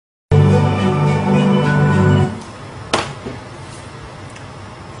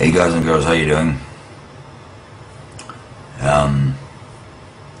Hey guys and girls, how you doing?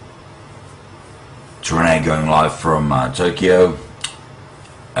 It's Renee going live from Tokyo.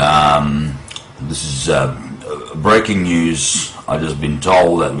 This is breaking news. I've just been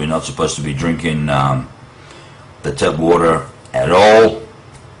told that we're not supposed to be drinking the tap water at all.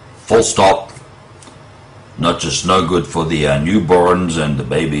 Full stop. Not just no good for the newborns and the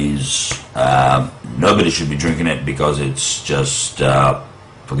babies. Nobody should be drinking it because it's just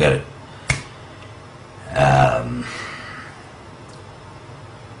forget it.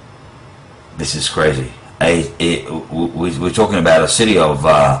 This is crazy. We're talking about a city of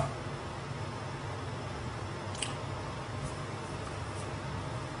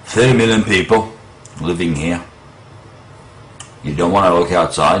 30 million people living here. You don't want to look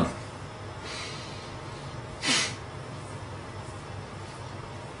outside.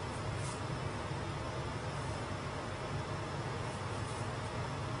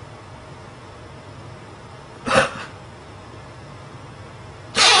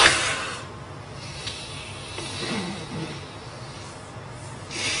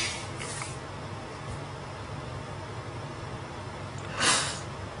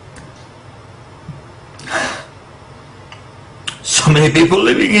 So many people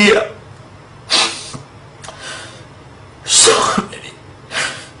living here. So many.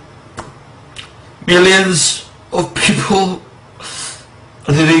 Millions of people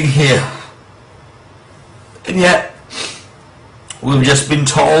living here. And yet, we've just been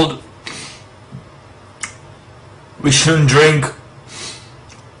told we shouldn't drink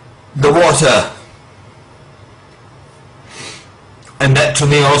the water. And that to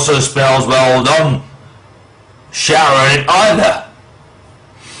me also spells, well, don't shower in it either.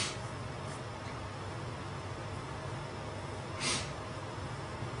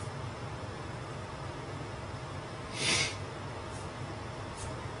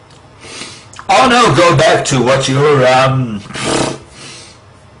 Oh no, go back to what you're,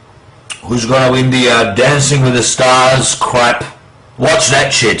 who's gonna win the Dancing with the Stars crap. Watch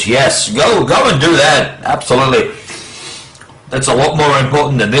that shit, yes. Go and do that, absolutely. That's a lot more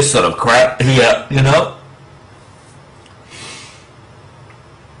important than this sort of crap here, you know?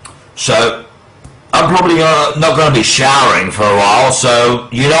 So, I'm probably not going to be showering for a while, so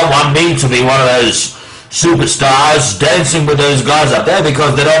you don't want me to be one of those superstars dancing with those guys up there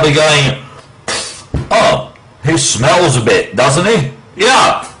because they'll all be going, oh, he smells a bit, doesn't he?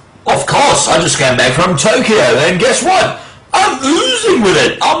 Yeah, of course, I just came back from Tokyo, and guess what? I'm oozing with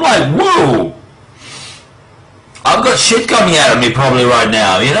it. I'm like, whoa. I've got shit coming out of me probably right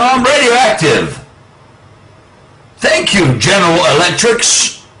now, you know, I'm radioactive. Thank you, General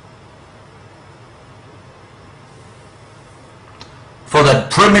Electrics, for that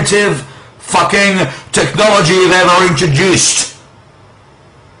primitive fucking technology you've ever introduced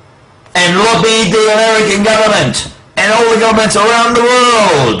and lobbied the American government and all the governments around the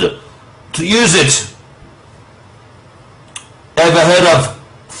world to use it. Ever heard of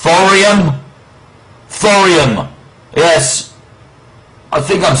thorium? Thorium. Yes. I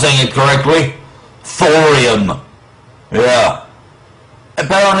think I'm saying it correctly. Thorium. Yeah.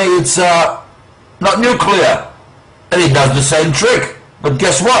 Apparently it's not nuclear. And it does the same trick. But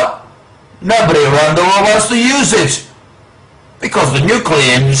guess what? Nobody around the world wants to use it. Because the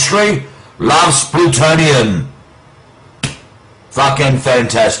nuclear industry loves plutonium. Fucking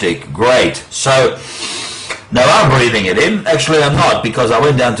fantastic. Great. So, now I'm breathing it in. Actually, I'm not, because I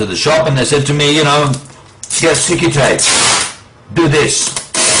went down to the shop and they said to me, you know, get sticky tape. Do this.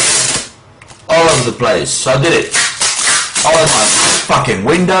 All over the place. So I did it. All over my fucking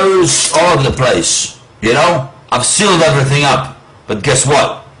windows. All over the place. You know? I've sealed everything up. But guess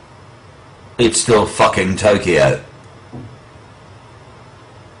what? It's still fucking Tokyo.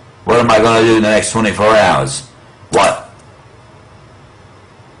 What am I going to do in the next 24 hours? What?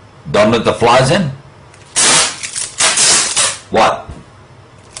 Don't let the flies in? What?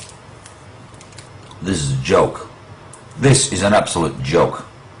 This is a joke. This is an absolute joke.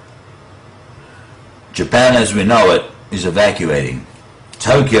 Japan as we know it is evacuating.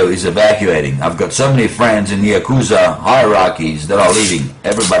 Tokyo is evacuating. I've got so many friends in the Yakuza hierarchies that are leaving.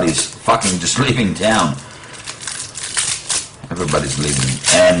 Everybody's fucking just leaving town. Everybody's leaving.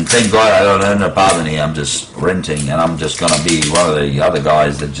 And thank God I don't own an apartment here. I'm just renting and I'm just going to be one of the other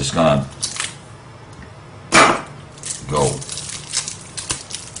guys that's just going to go.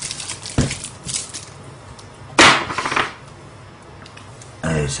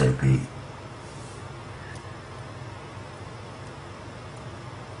 ASAP.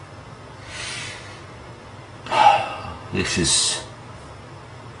 This is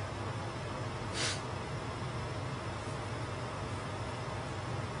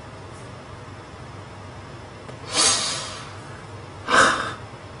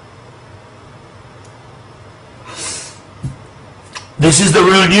This is the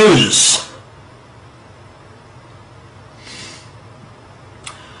real news.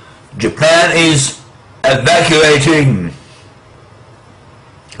 Japan is evacuating.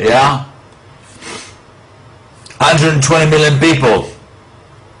 Yeah. 120 million people.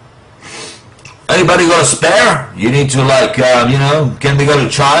 Anybody got a spare? You need to, like, you know, can we go to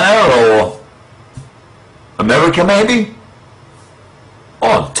China or America maybe?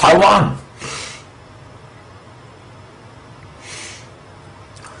 Or Taiwan?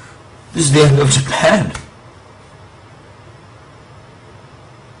 This is the end of Japan.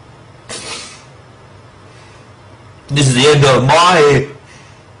 This is the end of my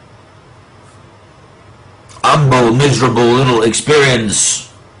humble, miserable little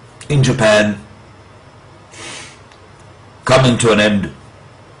experience in Japan. Coming to an end.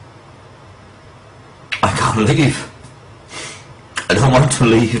 I can't leave. I don't want to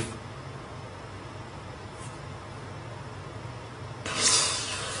leave.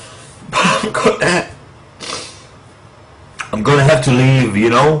 I'm gonna have to leave, you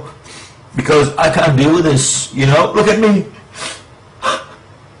know, because I can't deal with this, you know. Look at me.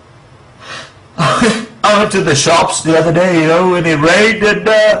 I went to the shops the other day, you know, and it rained, and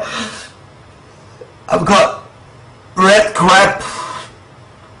I've got red crap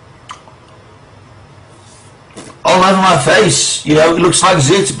all over my face, you know. It looks like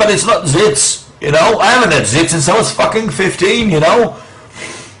zits, but it's not zits, you know. I haven't had zits since I was fucking 15, you know.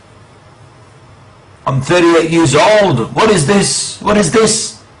 I'm 38 years old. What is this? What is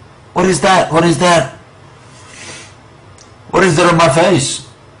this? What is that? What is that? What is that on my face?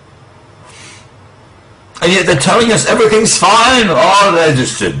 And yet they're telling us everything's fine. Oh, they're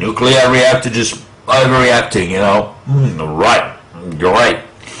just a nuclear reactor just overreacting, you know. Right. Great.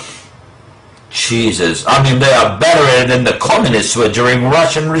 Jesus. I mean, they are better than the communists were during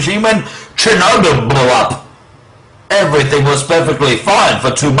Russian regime when Chernobyl blew up. Everything was perfectly fine for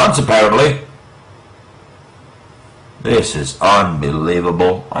 2 months, apparently. This is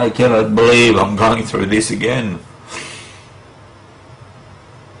unbelievable. I cannot believe I'm going through this again.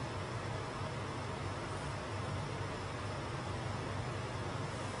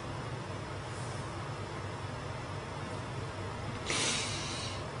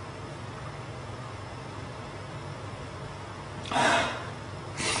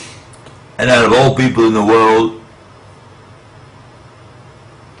 And out of all people in the world,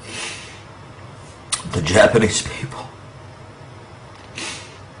 the Japanese people,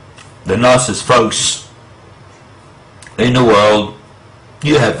 the nicest folks in the world,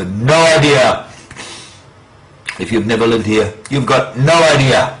 you have no idea. If you've never lived here, you've got no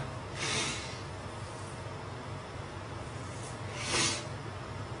idea.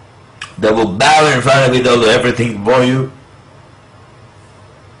 They will bow in front of you, they'll do everything for you.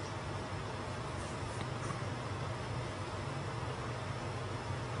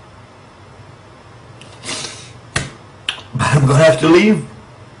 But I'm gonna have to leave.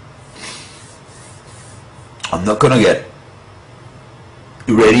 I'm not gonna get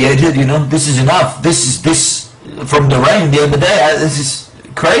irradiated, you know. This is enough. This from the rain the other day. This is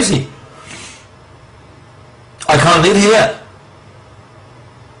crazy. I can't live here.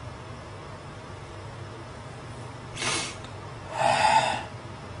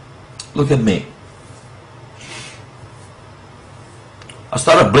 Look at me. I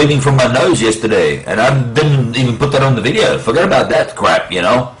started bleeding from my nose yesterday, and I didn't even put that on the video. Forget about that crap, you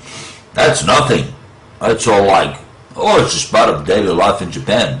know. That's nothing. That's all like, oh, it's just part of daily life in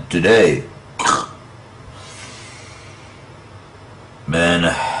Japan today.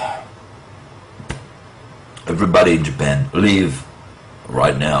 Man, everybody in Japan, leave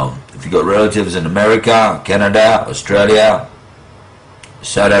right now. If you got relatives in America, Canada, Australia,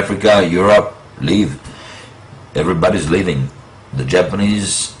 South Africa, Europe, leave. Everybody's leaving. The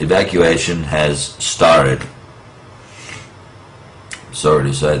Japanese evacuation has started. Sorry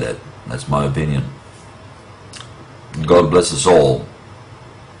to say that. That's my opinion. God bless us all.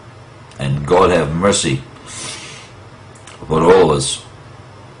 And God have mercy upon all of us.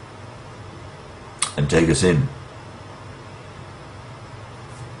 And take us in.